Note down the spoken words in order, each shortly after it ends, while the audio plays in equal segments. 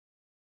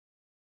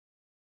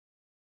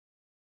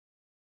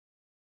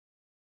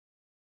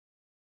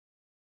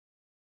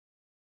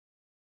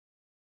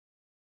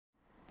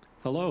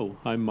Hello,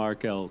 I'm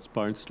Mark Ells,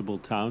 Barnstable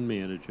Town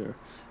Manager,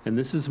 and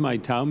this is my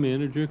Town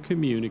Manager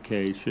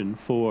communication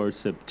for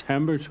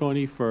September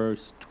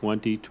 21st,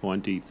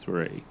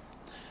 2023.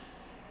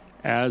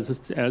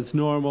 As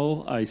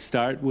normal, I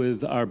start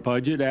with our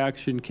budget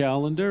action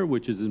calendar,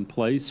 which is in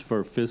place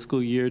for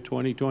fiscal year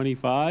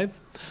 2025.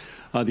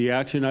 The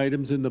action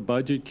items in the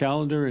budget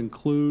calendar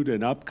include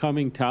an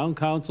upcoming Town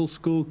Council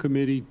School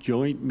Committee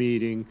joint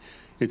meeting.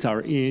 It's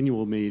our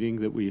annual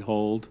meeting that we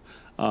hold.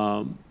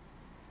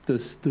 The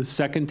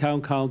second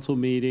Town Council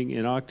meeting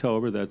in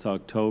October, that's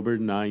October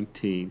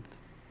 19th.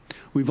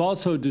 We've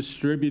also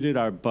distributed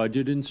our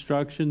budget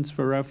instructions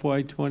for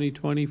FY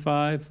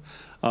 2025,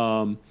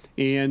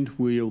 and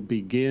we'll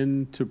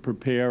begin to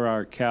prepare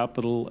our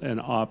capital and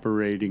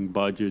operating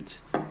budgets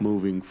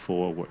moving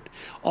forward.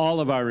 All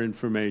of our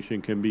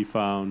information can be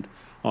found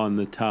on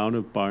the Town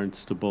of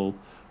Barnstable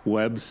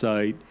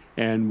website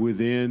and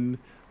within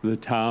the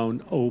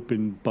town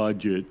open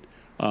budget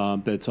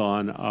that's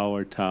on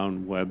our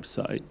town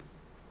website.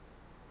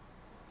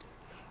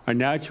 Our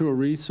Natural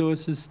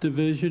Resources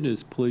Division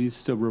is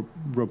pleased to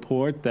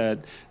report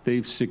that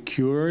they've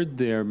secured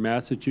their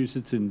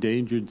Massachusetts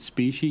Endangered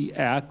Species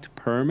Act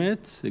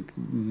permits,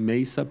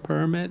 MESA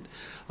permit,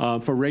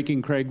 for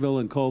raking Craigville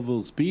and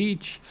Colville's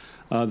Beach.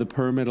 The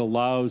permit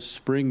allows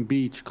spring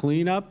beach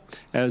cleanup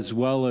as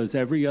well as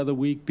every other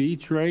week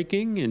beach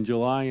raking in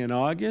July and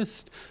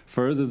August.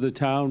 Further, the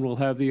town will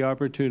have the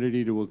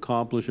opportunity to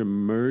accomplish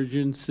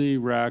emergency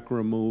wrack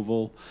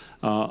removal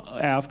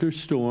after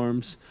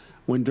storms.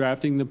 When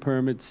drafting the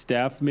permit,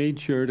 staff made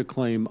sure to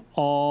claim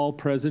all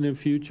present and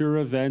future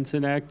events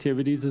and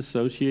activities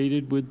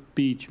associated with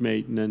beach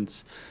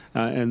maintenance.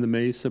 And the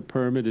MESA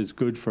permit is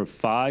good for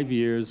 5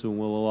 years and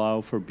will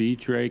allow for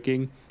beach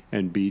raking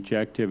and beach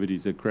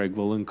activities at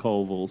Craigville and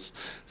Colville's.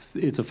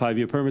 It's a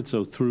 5-year permit,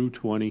 so through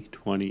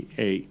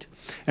 2028.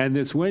 And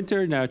this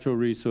winter, Natural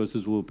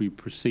Resources will be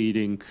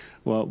proceeding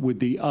with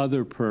the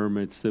other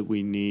permits that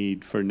we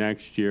need for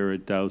next year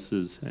at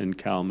Douse's and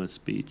Calmus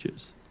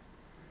beaches.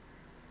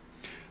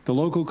 The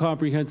Local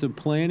Comprehensive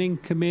Planning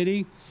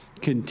Committee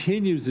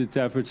continues its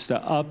efforts to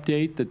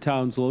update the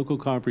town's local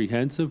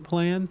comprehensive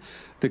plan.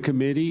 The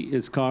committee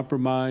is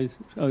comprised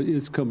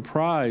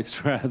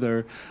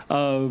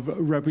of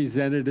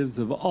representatives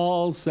of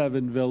all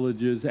 7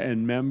 villages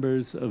and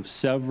members of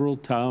several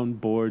town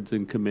boards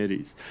and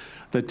committees.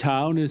 The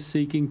town is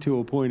seeking to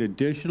appoint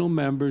additional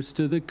members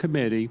to the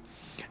committee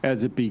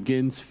as it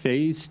begins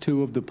phase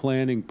 2 of the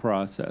planning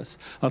process.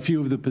 A few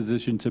of the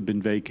positions have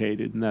been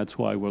vacated, and that's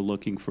why we're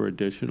looking for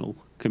additional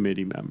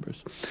committee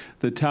members.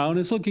 The town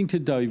is looking to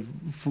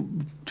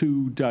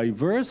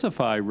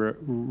diversify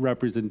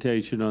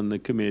representation on the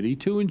committee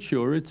to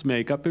ensure its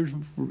makeup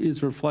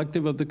is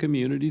reflective of the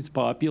community's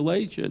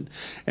population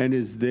and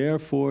is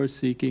therefore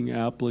seeking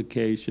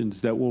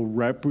applications that will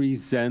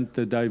represent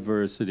the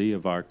diversity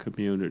of our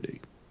community.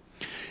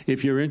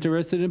 If you're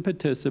interested in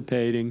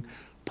participating,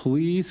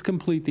 please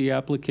complete the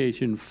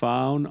application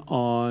found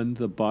on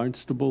the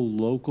Barnstable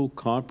Local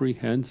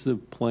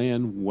Comprehensive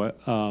Plan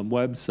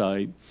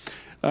website.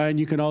 And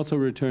you can also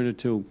return it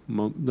to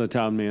the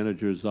town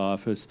manager's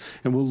office.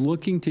 And we're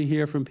looking to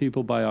hear from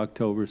people by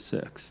October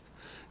 6th.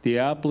 The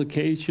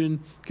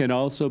application can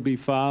also be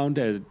found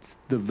at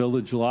the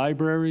village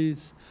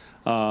libraries,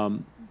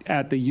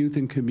 at the Youth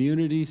and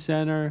Community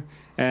Center,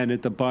 and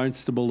at the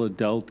Barnstable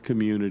Adult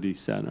Community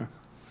Center.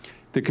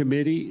 The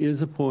committee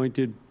is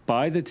appointed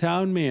by the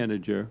town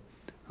manager,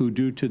 who,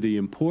 due to the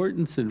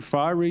importance and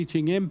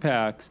far-reaching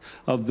impacts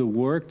of the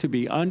work to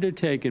be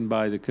undertaken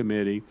by the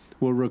committee,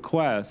 will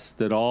request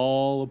that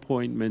all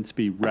appointments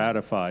be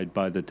ratified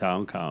by the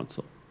town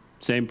council.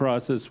 Same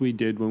process we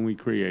did when we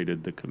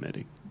created the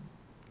committee.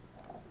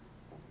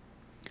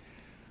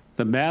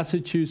 The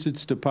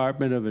Massachusetts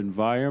Department of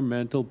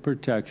Environmental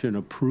Protection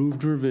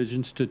approved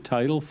revisions to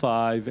Title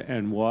V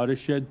and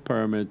watershed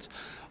permits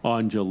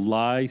on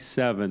July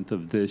 7th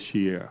of this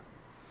year.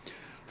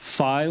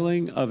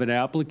 Filing of an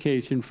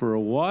application for a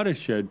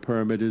watershed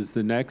permit is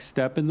the next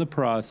step in the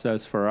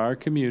process for our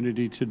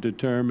community to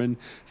determine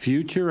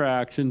future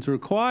actions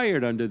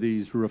required under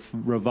these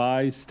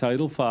revised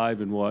Title V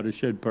and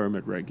watershed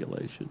permit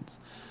regulations.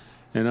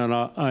 And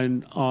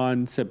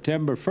on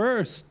September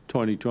 1st,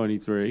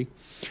 2023,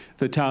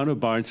 the town of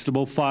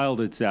Barnstable filed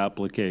its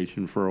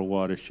application for a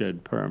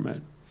watershed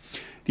permit.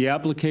 The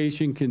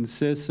application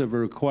consists of a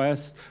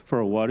request for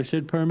a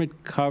watershed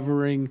permit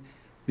covering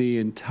the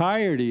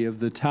entirety of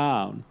the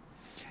town.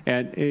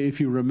 And if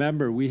you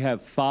remember, we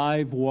have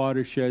 5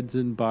 watersheds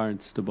in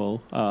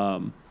Barnstable.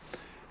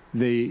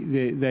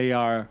 They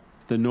are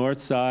the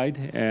north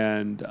side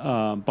and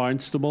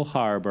Barnstable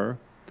Harbor.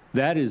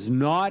 That is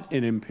not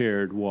an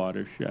impaired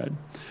watershed.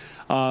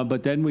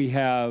 But then we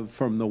have,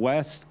 from the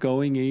west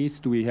going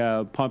east, we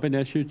have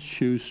Pompanesett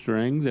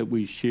Shoestring that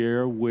we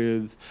share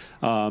with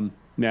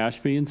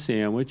Mashpee and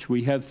Sandwich.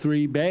 We have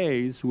 3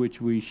 bays,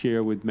 which we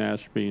share with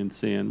Mashpee and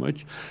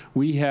Sandwich.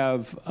 We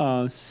have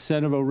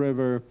Centerville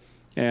River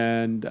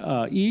and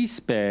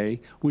East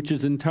Bay, which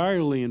is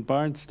entirely in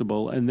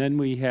Barnstable, and then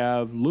we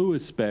have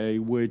Lewis Bay,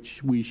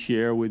 which we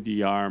share with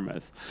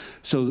Yarmouth.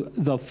 So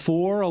the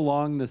 4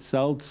 along the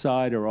south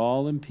side are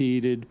all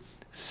impeded,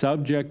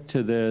 subject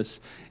to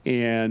this,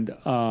 and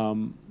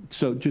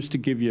so just to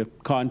give you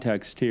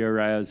context here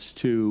as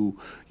to,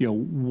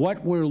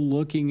 what we're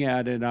looking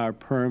at in our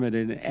permit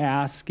and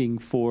asking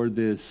for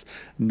this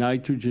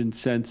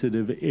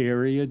nitrogen-sensitive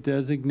area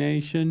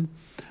designation.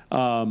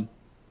 So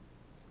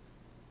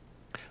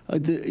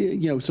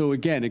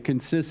again, it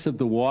consists of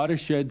the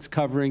watersheds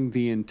covering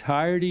the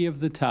entirety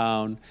of the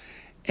town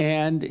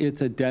and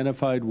its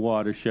identified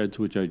watersheds,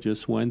 which I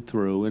just went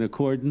through, in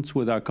accordance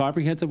with our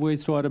comprehensive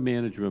wastewater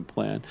management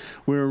plan.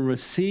 We're in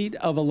receipt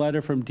of a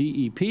letter from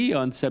DEP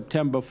on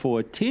September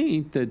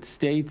 14th that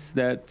states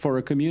that for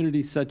a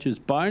community such as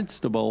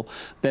Barnstable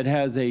that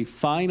has a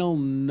final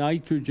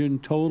nitrogen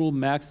total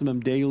maximum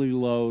daily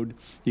load,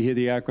 you hear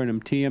the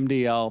acronym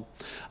TMDL,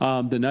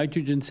 the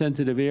nitrogen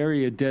sensitive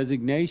area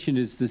designation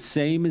is the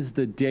same as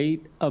the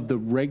date of the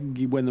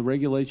when the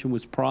regulation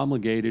was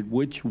promulgated,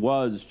 which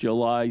was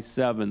July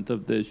 7th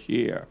of this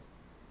year.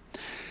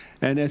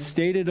 And as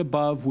stated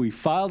above, we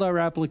filed our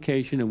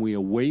application and we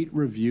await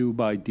review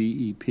by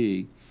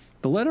DEP.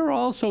 The letter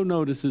also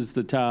notices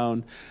the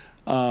town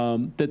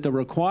that the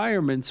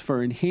requirements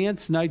for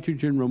enhanced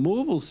nitrogen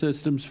removal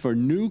systems for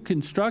new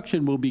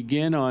construction will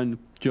begin on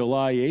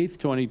July 8th,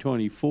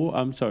 2024.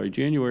 I'm sorry,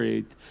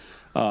 January 8th.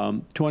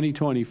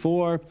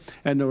 2024,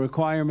 and the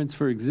requirements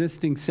for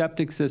existing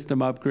septic system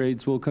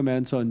upgrades will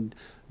commence on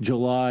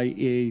July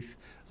 8th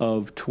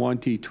of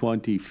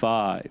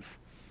 2025.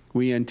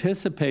 We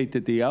anticipate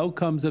that the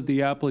outcomes of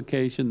the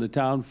application the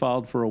town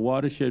filed for a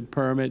watershed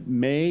permit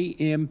may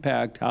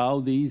impact how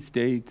these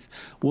dates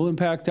will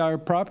impact our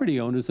property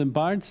owners in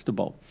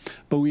Barnstable.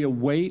 But we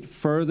await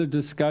further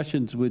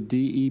discussions with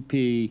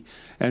DEP,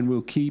 and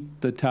we'll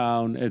keep the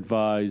town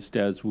advised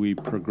as we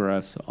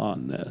progress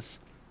on this.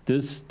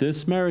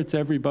 This merits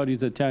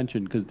everybody's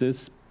attention because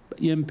this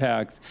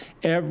impacts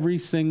every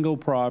single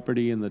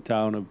property in the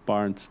town of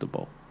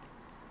Barnstable.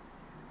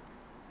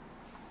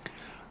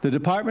 The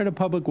Department of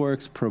Public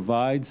Works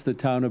provides the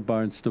town of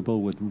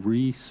Barnstable with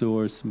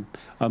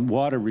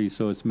water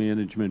resource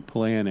management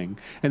planning,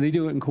 and they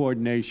do it in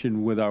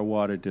coordination with our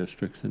water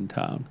districts in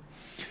town.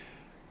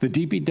 The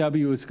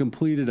DPW has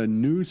completed a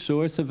new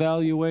source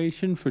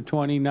evaluation for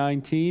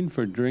 2019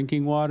 for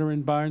drinking water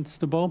in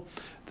Barnstable.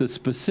 The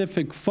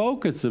specific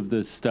focus of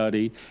this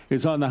study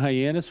is on the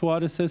Hyannis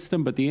water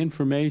system, but the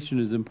information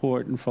is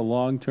important for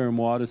long-term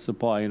water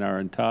supply in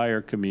our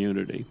entire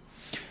community.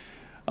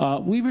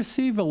 We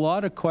receive a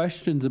lot of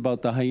questions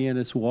about the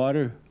Hyannis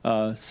water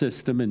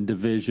system and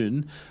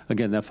division.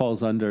 Again, that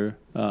falls under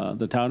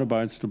the town of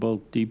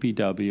Barnstable,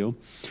 DPW.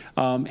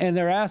 And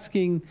they're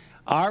asking,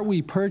 are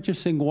we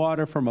purchasing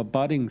water from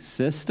abutting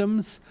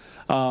systems?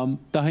 The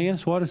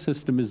Hyannis water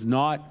system is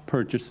not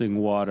purchasing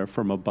water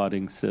from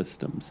abutting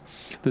systems.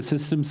 The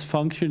system's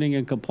functioning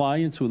in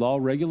compliance with all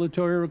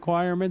regulatory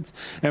requirements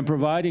and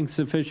providing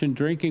sufficient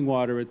drinking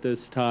water at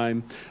this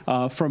time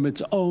from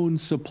its own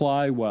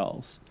supply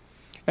wells.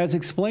 As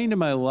explained in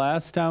my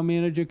last town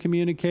manager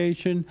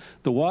communication,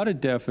 the water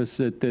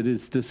deficit that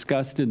is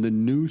discussed in the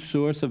new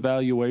source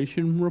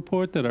evaluation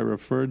report that I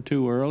referred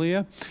to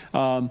earlier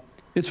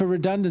is for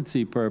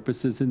redundancy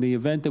purposes in the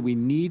event that we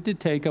need to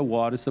take a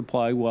water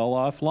supply well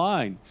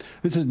offline.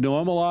 This is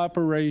normal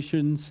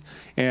operations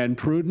and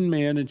prudent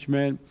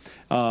management,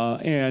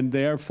 and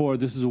therefore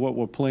this is what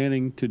we're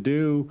planning to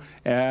do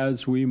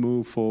as we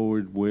move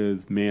forward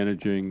with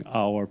managing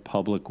our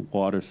public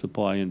water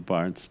supply in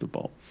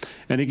Barnstable.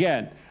 And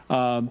again,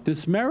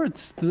 this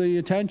merits the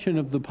attention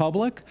of the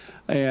public,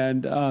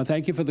 and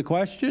thank you for the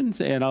questions,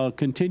 and I'll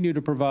continue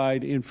to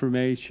provide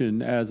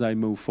information as I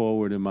move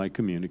forward in my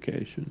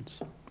communications.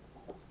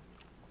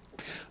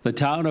 The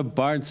Town of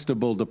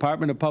Barnstable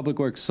Department of Public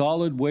Works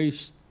Solid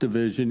Waste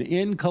Division,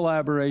 in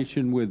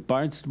collaboration with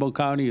Barnstable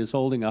County, is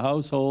holding a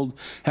household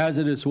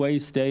hazardous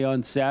waste day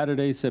on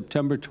Saturday,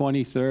 September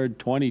 23rd,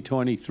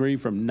 2023,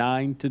 from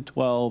 9 to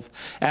 12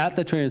 at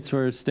the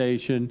transfer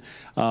station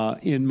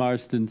in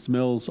Marston's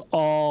Mills.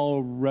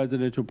 All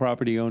residential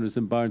property owners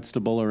in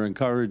Barnstable are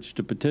encouraged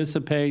to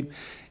participate.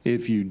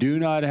 If you do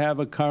not have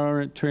a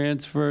current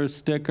transfer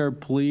sticker,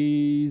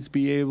 please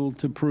be able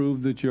to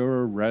prove that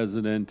you're a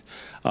resident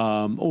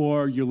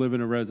or you live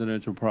in a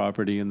residential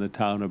property in the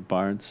town of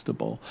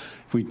Barnstable.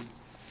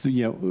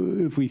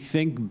 If we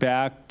think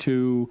back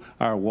to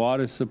our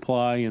water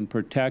supply and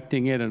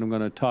protecting it, and I'm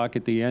going to talk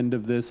at the end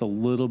of this a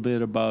little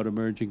bit about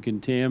emerging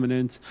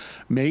contaminants,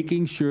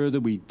 making sure that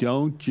we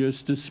don't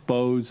just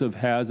dispose of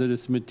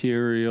hazardous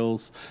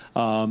materials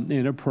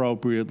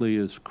inappropriately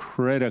is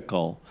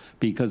critical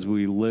because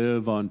we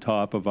live on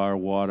top of our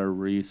water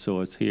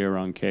resource here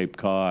on Cape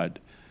Cod.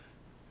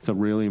 It's a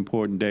really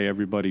important day.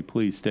 Everybody,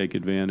 please take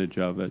advantage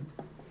of it.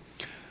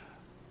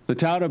 The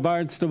Town of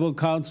Barnstable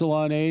Council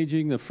on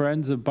Aging, the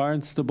Friends of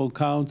Barnstable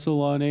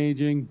Council on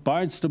Aging,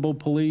 Barnstable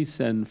Police,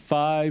 and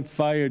 5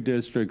 fire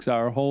districts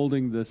are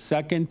holding the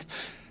second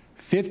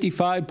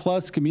 55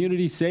 Plus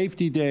Community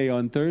Safety Day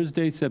on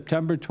Thursday,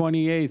 September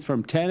 28th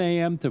from 10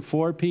 a.m. to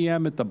 4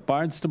 p.m. at the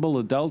Barnstable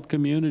Adult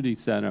Community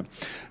Center.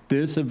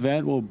 This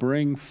event will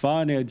bring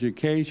fun,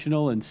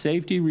 educational, and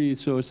safety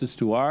resources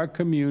to our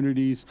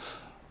communities,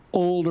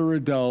 older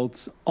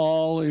adults,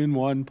 all in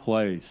one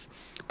place.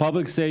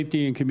 Public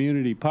safety and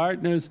community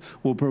partners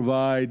will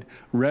provide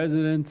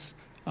residents,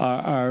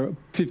 our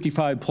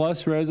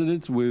 55-plus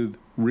residents, with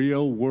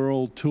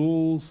real-world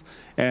tools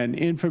and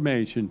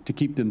information to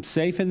keep them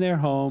safe in their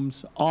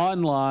homes,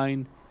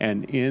 online,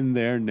 and in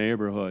their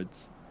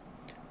neighborhoods.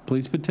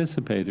 Please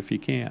participate if you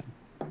can.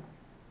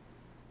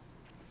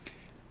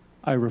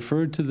 I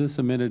referred to this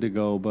a minute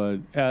ago, but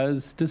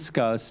as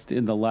discussed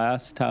in the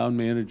last town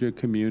manager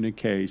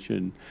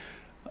communication,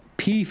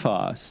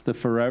 PFAS, the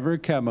forever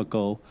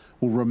chemical,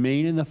 will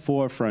remain in the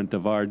forefront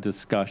of our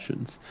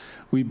discussions.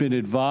 We've been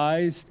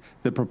advised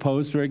the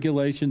proposed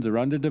regulations are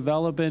under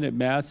development at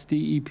Mass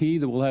DEP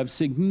that will have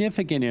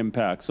significant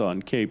impacts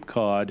on Cape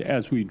Cod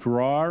as we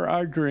draw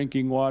our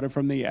drinking water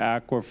from the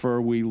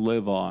aquifer we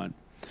live on.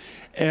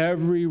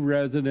 Every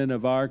resident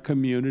of our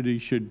community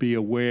should be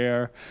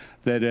aware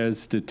that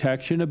as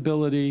detection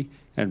ability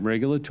and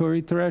regulatory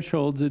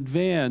thresholds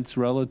advance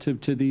relative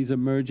to these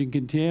emerging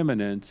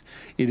contaminants,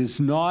 it is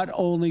not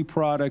only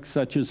products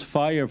such as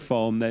fire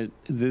foam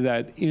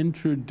that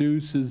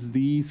introduces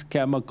these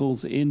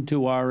chemicals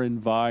into our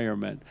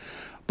environment,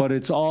 but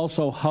it's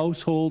also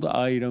household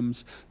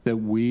items that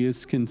we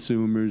as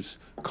consumers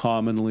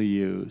commonly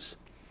use.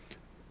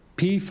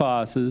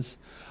 PFASs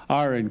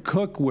are in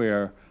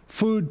cookware,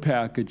 food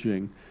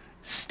packaging,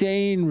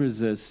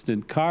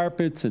 stain-resistant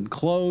carpets and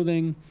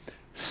clothing,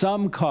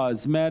 some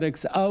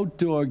cosmetics,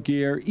 outdoor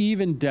gear,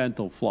 even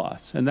dental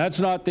floss. And that's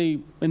not the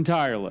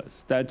entire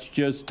list. That's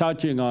just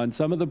touching on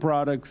some of the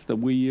products that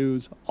we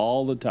use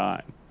all the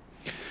time.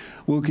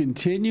 We'll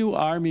continue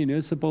our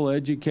municipal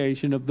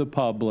education of the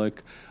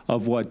public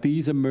of what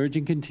these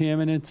emerging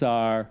contaminants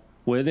are,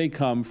 where they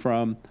come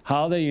from,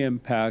 how they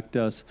impact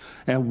us,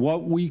 and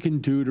what we can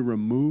do to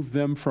remove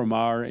them from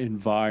our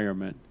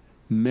environment.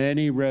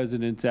 Many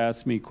residents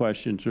ask me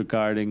questions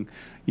regarding,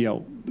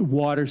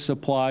 water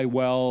supply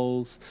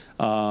wells,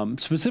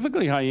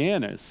 specifically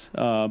Hyannis,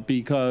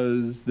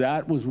 because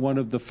that was one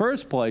of the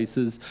first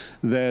places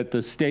that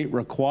the state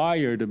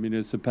required a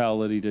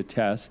municipality to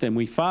test, and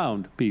we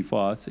found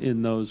PFAS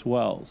in those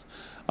wells.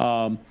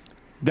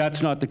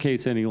 That's not the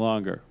case any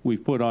longer.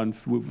 We've put on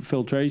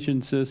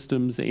filtration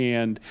systems,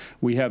 and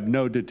we have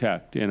no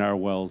detect in our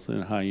wells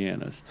in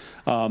Hyannis.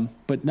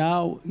 But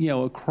now,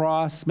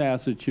 across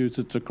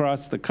Massachusetts,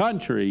 across the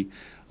country,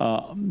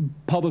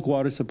 public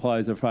water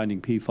supplies are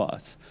finding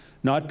PFAS,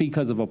 not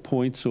because of a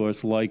point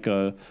source like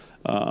a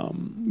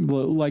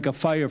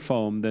fire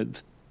foam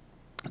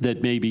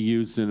that may be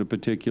used in a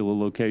particular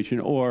location,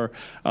 or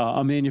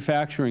a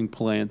manufacturing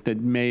plant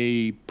that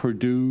may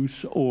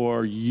produce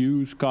or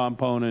use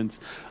components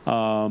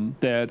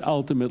that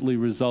ultimately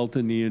result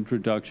in the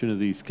introduction of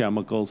these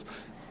chemicals.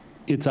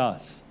 It's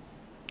us.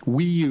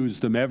 We use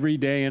them every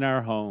day in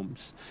our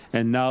homes,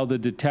 and now the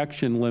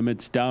detection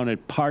limit's down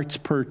at parts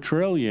per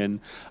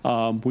trillion.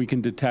 We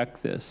can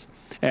detect this,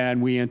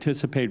 and we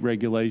anticipate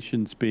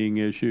regulations being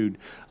issued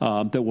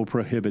that will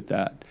prohibit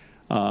that.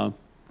 Not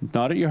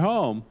at your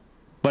home,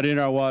 but in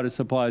our water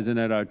supplies and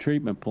at our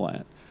treatment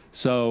plant.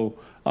 So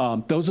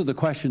those are the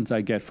questions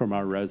I get from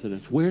our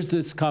residents. Where's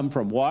this come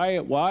from?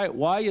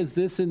 Why is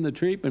this in the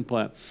treatment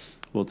plant?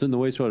 Well, it's in the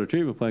wastewater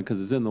treatment plant because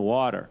it's in the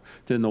water.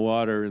 It's in the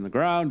water in the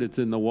ground. It's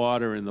in the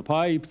water in the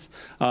pipes.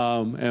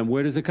 And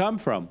where does it come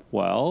from?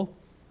 Well,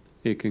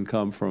 it can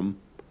come from,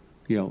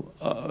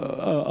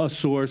 a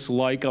source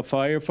like a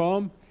fire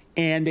foam,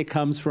 and it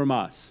comes from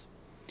us.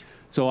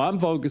 So I'm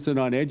focusing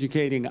on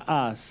educating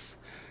us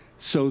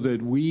so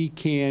that we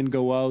can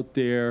go out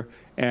there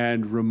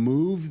and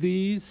remove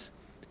these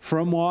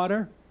from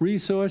water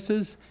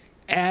resources,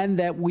 and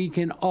that we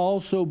can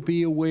also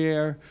be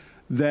aware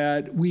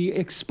that we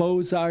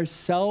expose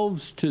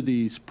ourselves to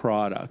these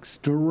products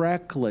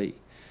directly.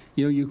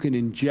 You can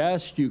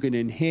ingest, you can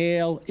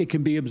inhale, it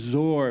can be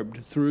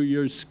absorbed through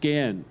your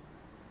skin.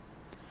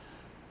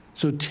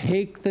 So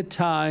take the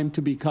time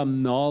to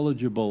become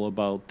knowledgeable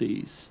about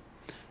these.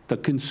 The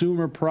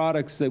consumer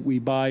products that we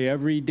buy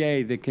every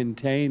day that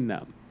contain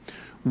them.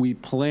 We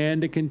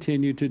plan to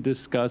continue to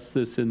discuss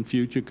this in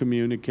future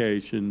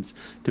communications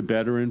to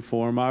better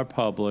inform our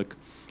public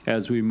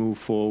as we move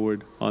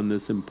forward on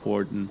this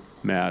important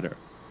matter.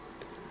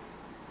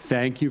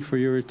 Thank you for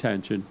your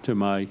attention to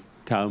my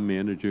town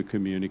manager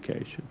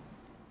communication.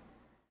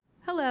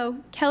 Hello,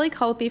 Kelly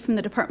Colby from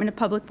the Department of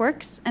Public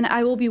Works, and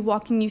I will be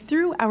walking you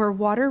through our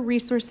Water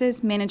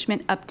Resources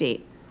Management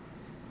Update.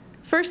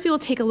 First, we will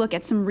take a look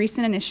at some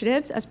recent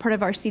initiatives as part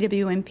of our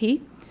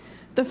CWMP.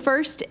 The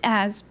first,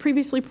 as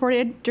previously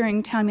reported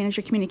during Town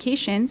Manager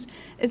Communications,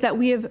 is that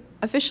we have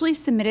officially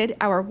submitted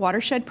our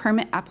watershed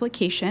permit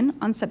application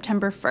on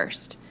September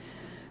 1st.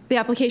 The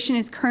application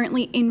is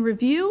currently in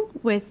review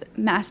with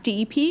Mass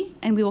DEP,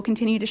 and we will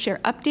continue to share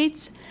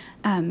updates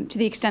to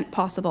the extent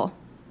possible.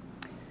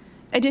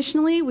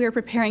 Additionally, we are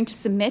preparing to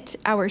submit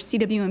our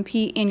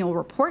CWMP annual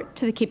report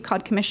to the Cape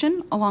Cod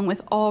Commission along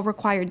with all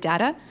required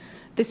data.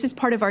 This is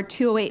part of our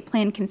 208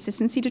 plan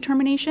consistency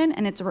determination,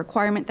 and it's a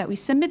requirement that we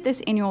submit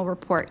this annual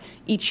report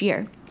each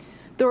year.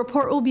 The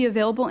report will be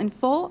available in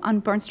full on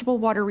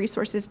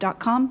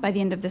barnstablewaterresources.com by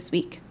the end of this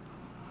week.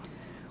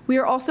 We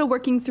are also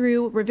working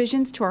through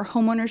revisions to our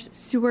homeowners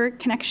sewer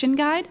connection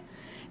guide.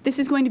 This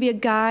is going to be a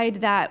guide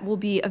that will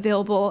be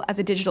available as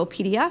a digital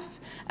PDF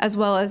as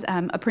well as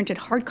a printed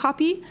hard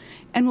copy,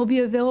 and will be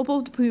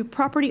available to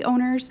property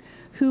owners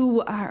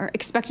who are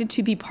expected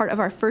to be part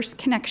of our first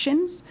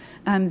connections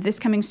this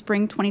coming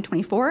spring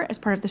 2024 as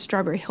part of the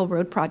Strawberry Hill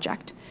Road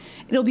project.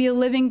 It'll be a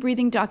living,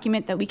 breathing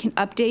document that we can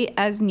update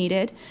as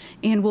needed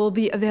and will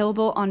be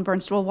available on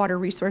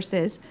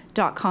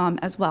barnstablewaterresources.com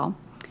as well.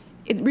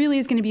 It really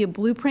is going to be a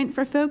blueprint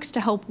for folks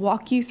to help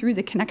walk you through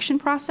the connection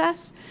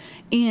process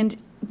and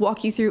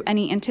walk you through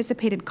any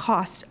anticipated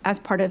costs as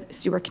part of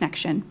sewer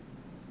connection.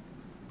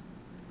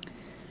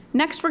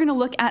 Next, we're going to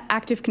look at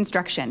active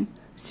construction.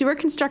 Sewer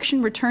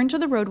construction returned to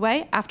the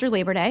roadway after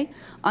Labor Day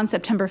on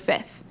September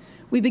 5th.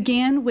 We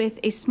began with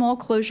a small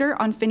closure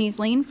on Finney's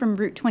Lane from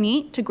Route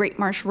 28 to Great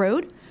Marsh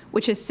Road,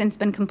 which has since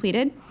been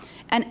completed.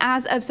 And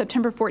as of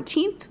September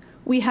 14th,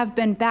 we have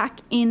been back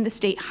in the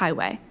state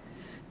highway.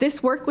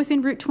 This work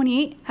within Route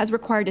 28 has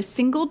required a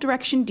single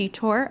direction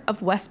detour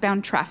of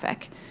westbound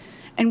traffic,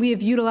 and we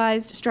have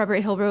utilized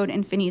Strawberry Hill Road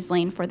and Finney's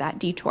Lane for that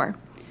detour.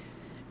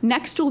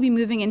 Next, we'll be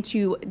moving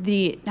into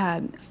the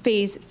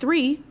Phase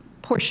 3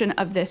 portion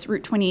of this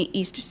Route 28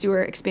 East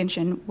sewer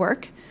expansion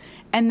work,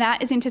 and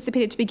that is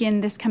anticipated to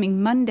begin this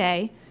coming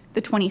Monday,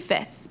 the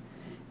 25th.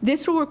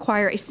 This will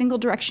require a single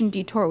direction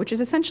detour, which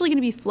is essentially going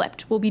to be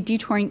flipped. We'll be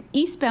detouring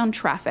eastbound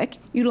traffic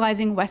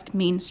utilizing West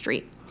Main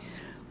Street.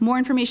 More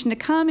information to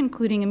come,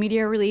 including a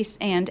media release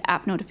and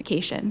app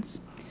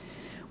notifications.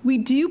 We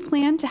do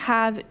plan to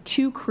have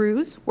 2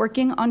 crews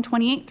working on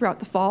 28 throughout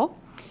the fall,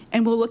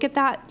 and we'll look at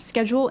that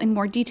schedule in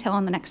more detail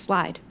on the next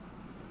slide.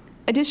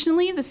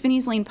 Additionally, the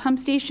Finney's Lane pump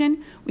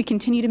station, we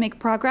continue to make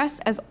progress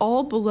as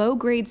all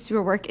below-grade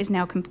sewer work is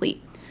now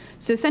complete.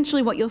 So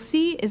essentially what you'll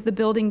see is the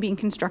building being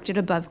constructed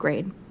above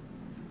grade.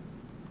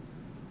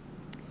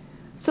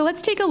 So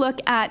let's take a look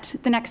at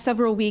the next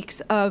several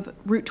weeks of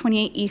Route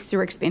 28 East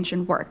sewer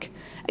expansion work.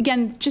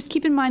 Again, just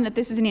keep in mind that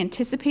this is an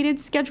anticipated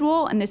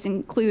schedule, and this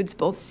includes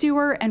both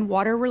sewer and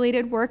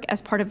water-related work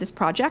as part of this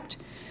project.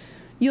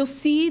 You'll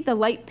see the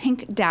light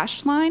pink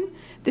dashed line.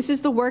 This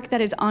is the work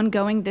that is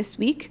ongoing this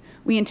week.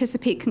 We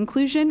anticipate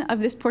conclusion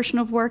of this portion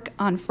of work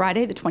on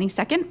Friday, the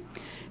 22nd.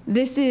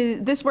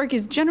 This work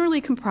is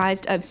generally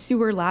comprised of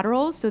sewer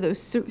laterals, so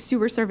those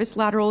sewer service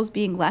laterals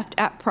being left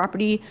at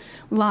property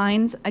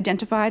lines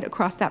identified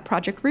across that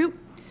project route.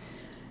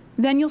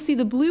 Then you'll see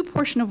the blue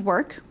portion of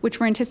work, which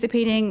we're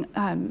anticipating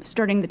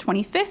starting the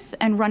 25th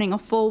and running a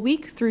full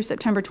week through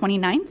September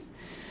 29th.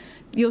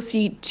 You'll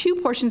see 2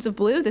 portions of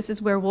blue. This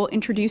is where we'll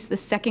introduce the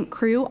second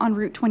crew on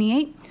Route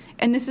 28,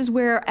 and this is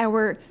where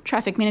our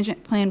traffic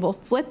management plan will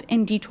flip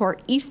and detour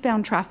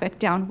eastbound traffic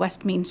down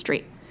West Main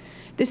Street.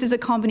 This is a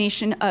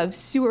combination of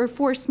sewer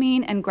force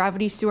main and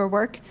gravity sewer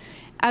work,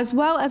 as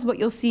well as what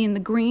you'll see in the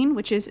green,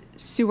 which is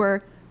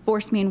sewer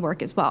force main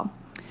work as well.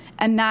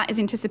 And that is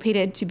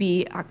anticipated to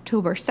be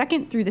October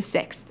 2nd through the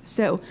 6th.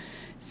 So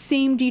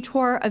same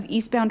detour of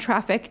eastbound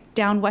traffic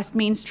down West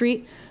Main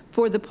Street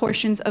for the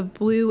portions of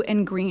blue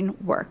and green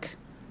work.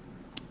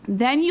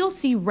 Then you'll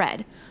see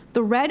red.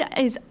 The red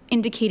is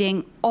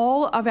indicating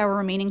all of our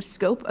remaining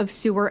scope of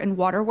sewer and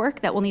water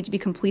work that will need to be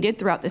completed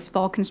throughout this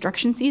fall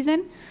construction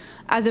season.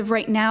 As of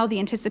right now, the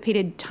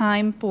anticipated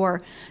time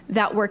for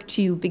that work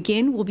to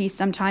begin will be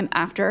sometime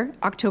after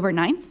October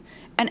 9th.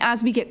 And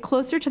as we get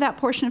closer to that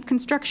portion of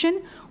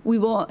construction, we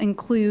will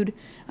include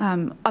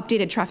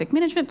updated traffic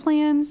management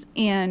plans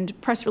and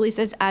press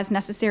releases as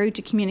necessary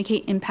to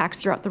communicate impacts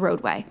throughout the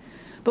roadway.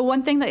 But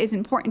one thing that is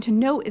important to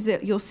note is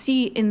that you'll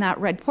see in that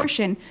red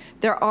portion,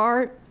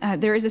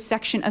 there is a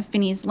section of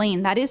Finney's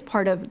Lane that is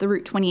part of the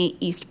Route 28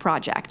 East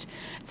project.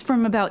 It's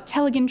from about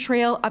Teligan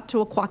Trail up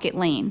to Aquacket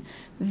Lane.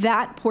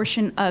 That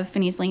portion of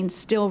Finney's Lane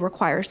still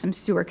requires some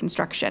sewer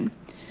construction.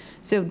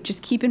 So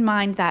just keep in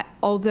mind that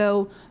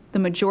although the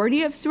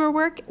majority of sewer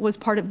work was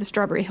part of the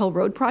Strawberry Hill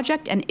Road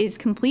project and is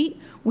complete,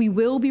 we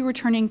will be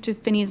returning to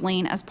Finney's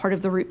Lane as part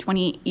of the Route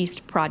 28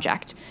 East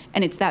project.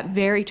 And it's that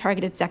very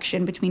targeted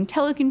section between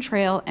Teligan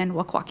Trail and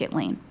Aquacket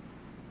Lane.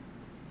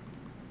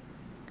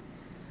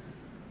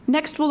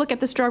 Next, we'll look at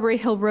the Strawberry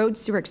Hill Road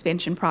sewer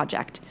expansion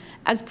project.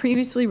 As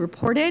previously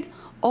reported,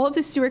 all of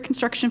the sewer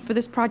construction for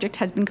this project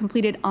has been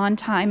completed on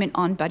time and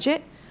on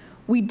budget.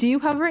 We do,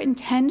 however,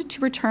 intend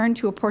to return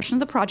to a portion of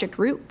the project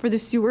route for the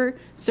sewer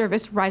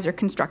service riser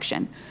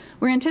construction.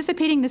 We're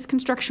anticipating this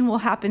construction will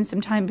happen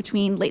sometime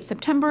between late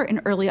September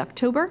and early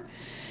October.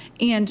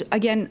 And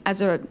again,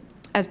 as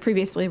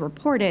previously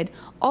reported,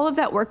 all of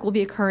that work will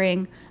be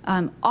occurring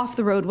off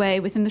the roadway,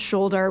 within the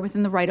shoulder,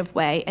 within the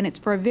right-of-way, and it's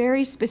for a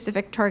very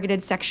specific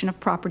targeted section of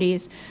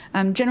properties,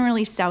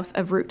 generally south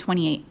of Route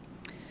 28.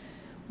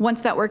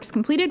 Once that work's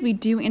completed, we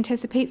do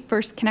anticipate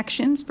first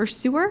connections for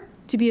sewer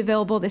to be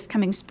available this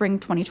coming spring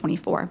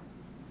 2024.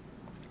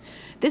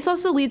 This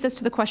also leads us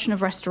to the question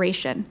of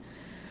restoration.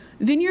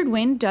 Vineyard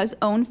Wind does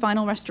own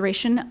final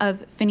restoration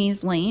of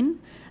Finney's Lane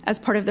as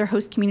part of their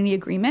host community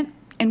agreement,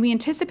 and we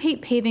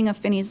anticipate paving of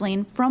Finney's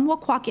Lane from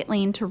Waquaket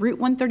Lane to Route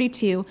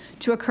 132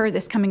 to occur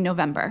this coming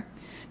November.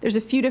 There's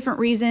a few different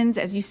reasons.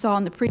 As you saw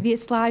on the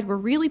previous slide, we're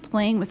really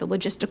playing with a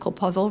logistical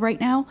puzzle right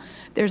now.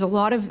 There's a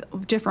lot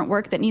of different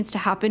work that needs to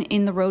happen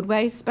in the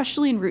roadway,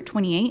 especially in Route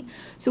 28.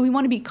 So we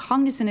want to be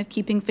cognizant of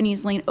keeping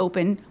Finney's Lane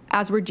open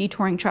as we're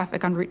detouring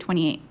traffic on Route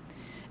 28.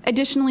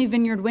 Additionally,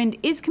 Vineyard Wind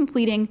is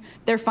completing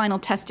their final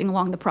testing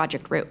along the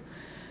project route.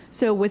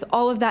 So with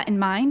all of that in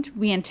mind,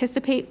 we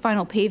anticipate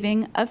final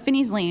paving of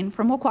Finney's Lane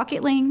from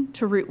Waquaket Lane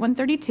to Route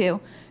 132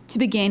 to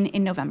begin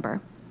in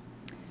November.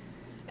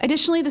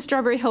 Additionally, the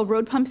Strawberry Hill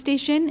Road Pump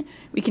Station,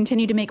 we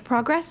continue to make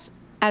progress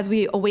as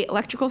we await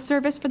electrical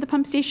service for the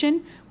pump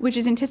station, which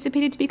is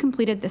anticipated to be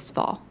completed this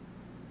fall.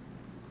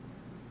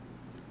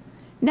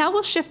 Now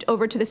we'll shift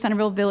over to the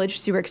Centerville Village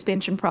Sewer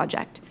Expansion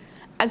Project.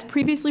 As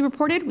previously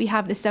reported, we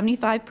have the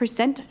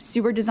 75%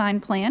 sewer design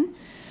plan.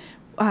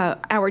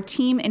 Our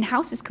team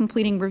in-house is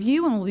completing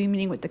review and will be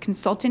meeting with the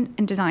consultant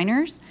and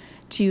designers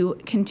to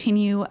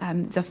continue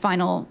the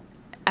final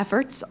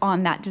efforts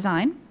on that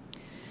design.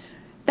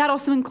 That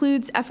also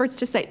includes efforts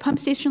to site pump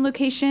station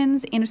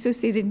locations and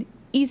associated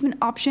easement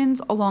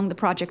options along the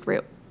project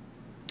route.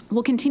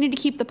 We'll continue to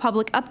keep the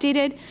public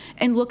updated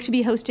and look to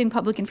be hosting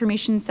public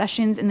information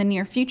sessions in the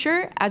near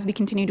future as we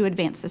continue to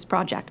advance this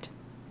project.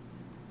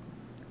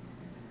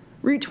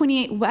 Route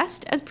 28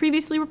 West, as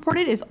previously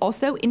reported, is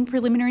also in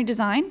preliminary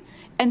design,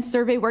 and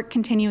survey work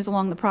continues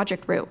along the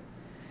project route.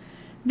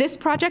 This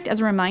project, as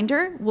a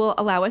reminder, will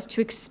allow us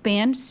to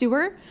expand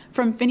sewer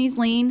from Finney's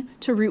Lane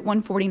to Route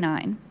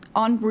 149,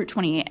 on Route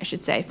 28, I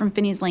should say, from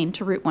Finney's Lane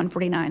to Route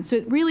 149. So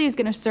it really is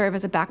going to serve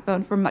as a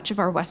backbone for much of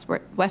our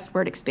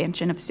westward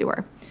expansion of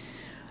sewer.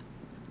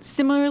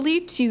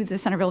 Similarly to the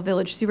Centerville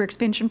Village Sewer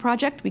Expansion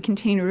Project, we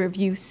continue to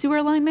review sewer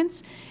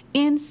alignments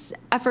and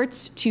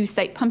efforts to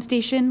site pump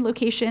station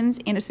locations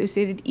and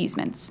associated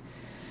easements.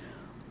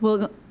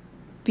 We'll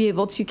be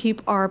able to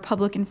keep our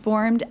public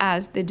informed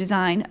as the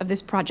design of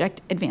this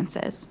project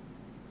advances.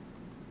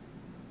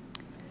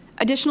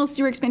 Additional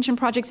sewer expansion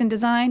projects in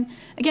design.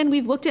 Again,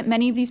 we've looked at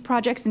many of these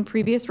projects in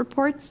previous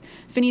reports.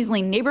 Finney's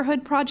Lane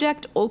Neighborhood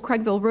Project, Old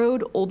Craigville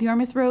Road, Old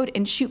Yarmouth Road,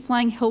 and Chute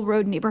Flying Hill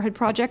Road neighborhood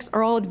projects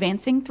are all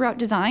advancing throughout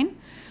design.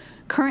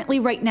 Currently,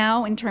 right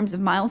now, in terms of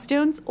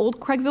milestones, Old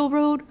Craigville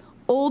Road,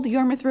 Old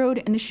Yarmouth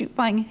Road, and the Chute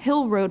Flying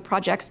Hill Road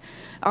projects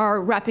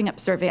are wrapping up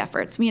survey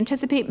efforts. We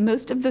anticipate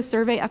most of the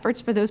survey efforts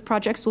for those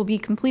projects will be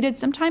completed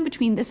sometime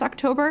between this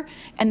October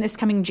and this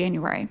coming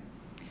January.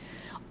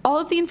 All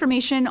of the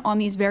information on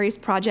these various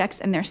projects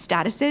and their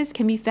statuses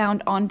can be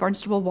found on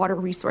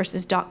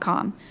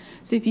barnstablewaterresources.com.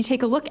 So if you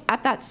take a look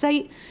at that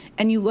site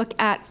and you look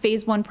at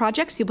Phase 1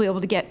 projects, you'll be able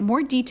to get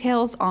more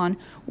details on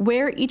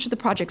where each of the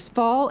projects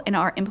fall in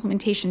our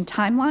implementation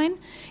timeline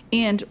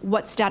and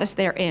what status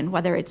they're in,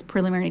 whether it's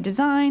preliminary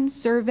design,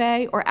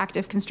 survey, or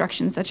active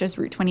construction such as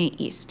Route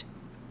 28 East.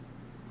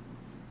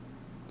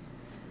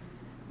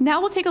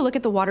 Now we'll take a look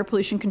at the water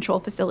pollution control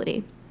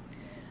facility.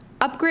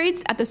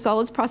 Upgrades at the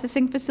solids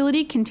processing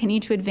facility continue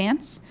to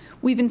advance.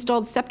 We've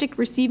installed septic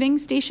receiving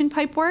station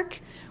pipework,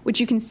 which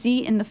you can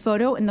see in the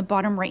photo in the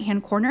bottom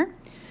right-hand corner.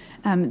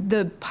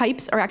 The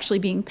pipes are actually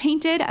being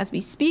painted as we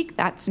speak.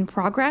 That's in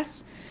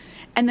progress.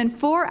 And then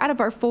 4 out of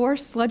our 4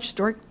 sludge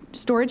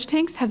storage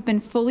tanks have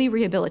been fully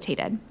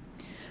rehabilitated.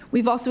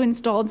 We've also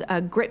installed a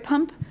grit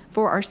pump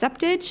for our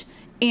septage,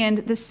 and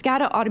the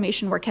SCADA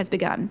automation work has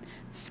begun.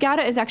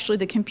 SCADA is actually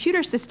the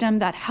computer system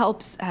that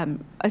helps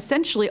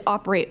essentially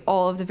operate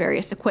all of the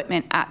various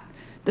equipment at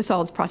the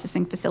solids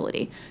processing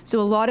facility.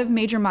 So a lot of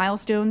major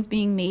milestones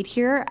being made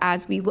here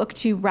as we look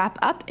to wrap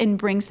up and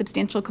bring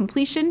substantial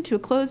completion to a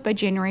close by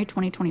January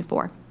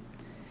 2024.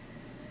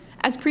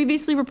 As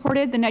previously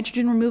reported, the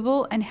nitrogen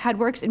removal and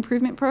headworks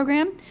improvement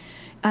program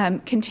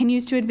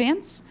continues to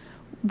advance.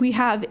 We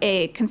have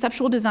a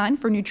conceptual design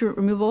for nutrient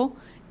removal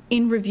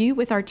in review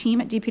with our team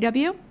at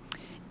DPW.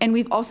 And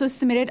we've also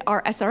submitted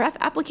our SRF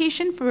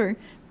application for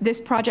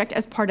this project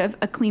as part of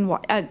a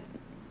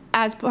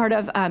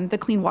the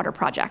clean water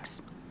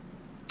projects.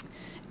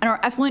 And our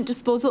effluent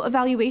disposal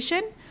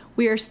evaluation,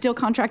 we are still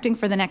contracting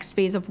for the next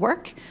phase of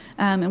work,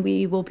 and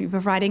we will be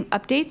providing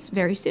updates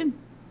very soon.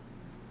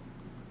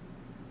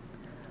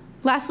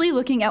 Lastly,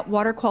 looking at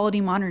water quality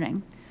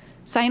monitoring.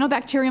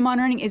 Cyanobacteria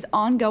monitoring is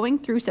ongoing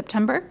through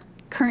September.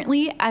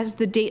 Currently, as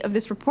the date of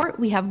this report,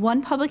 we have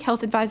 1 public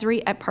health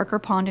advisory at Parker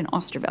Pond in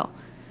Osterville.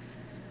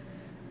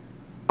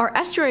 Our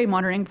estuary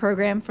monitoring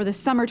program for the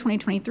summer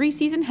 2023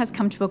 season has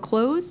come to a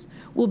close.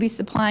 We'll be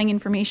supplying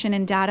information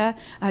and data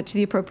to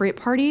the appropriate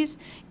parties,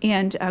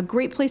 and a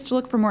great place to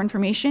look for more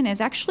information is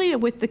actually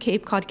with the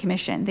Cape Cod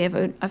Commission. They have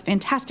a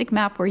fantastic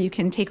map where you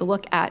can take a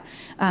look at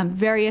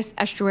various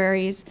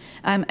estuaries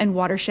and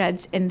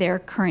watersheds and their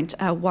current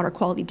water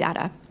quality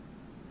data.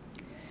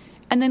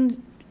 And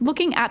then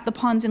looking at the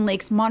Ponds and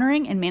Lakes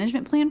Monitoring and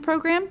Management Plan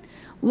program,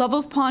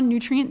 Lovell's Pond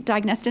Nutrient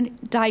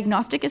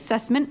Diagnostic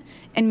Assessment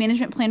and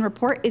Management Plan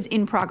report is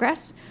in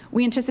progress.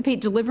 We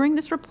anticipate delivering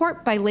this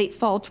report by late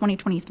fall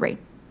 2023,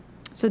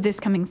 so this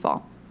coming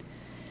fall.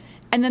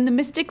 And then the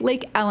Mystic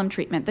Lake alum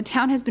treatment. The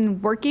town has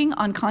been working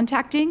on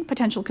contacting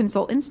potential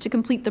consultants to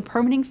complete the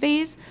permitting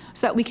phase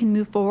so that we can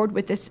move forward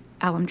with this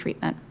alum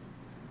treatment.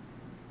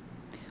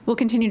 We'll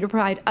continue to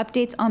provide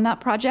updates on that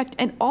project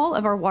and all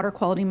of our water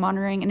quality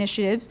monitoring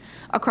initiatives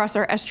across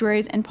our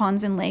estuaries and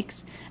ponds and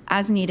lakes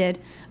as needed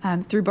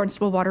through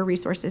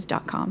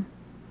barnstablewaterresources.com.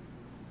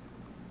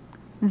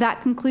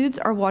 That concludes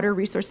our water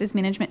resources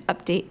management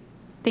update.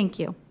 Thank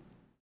you.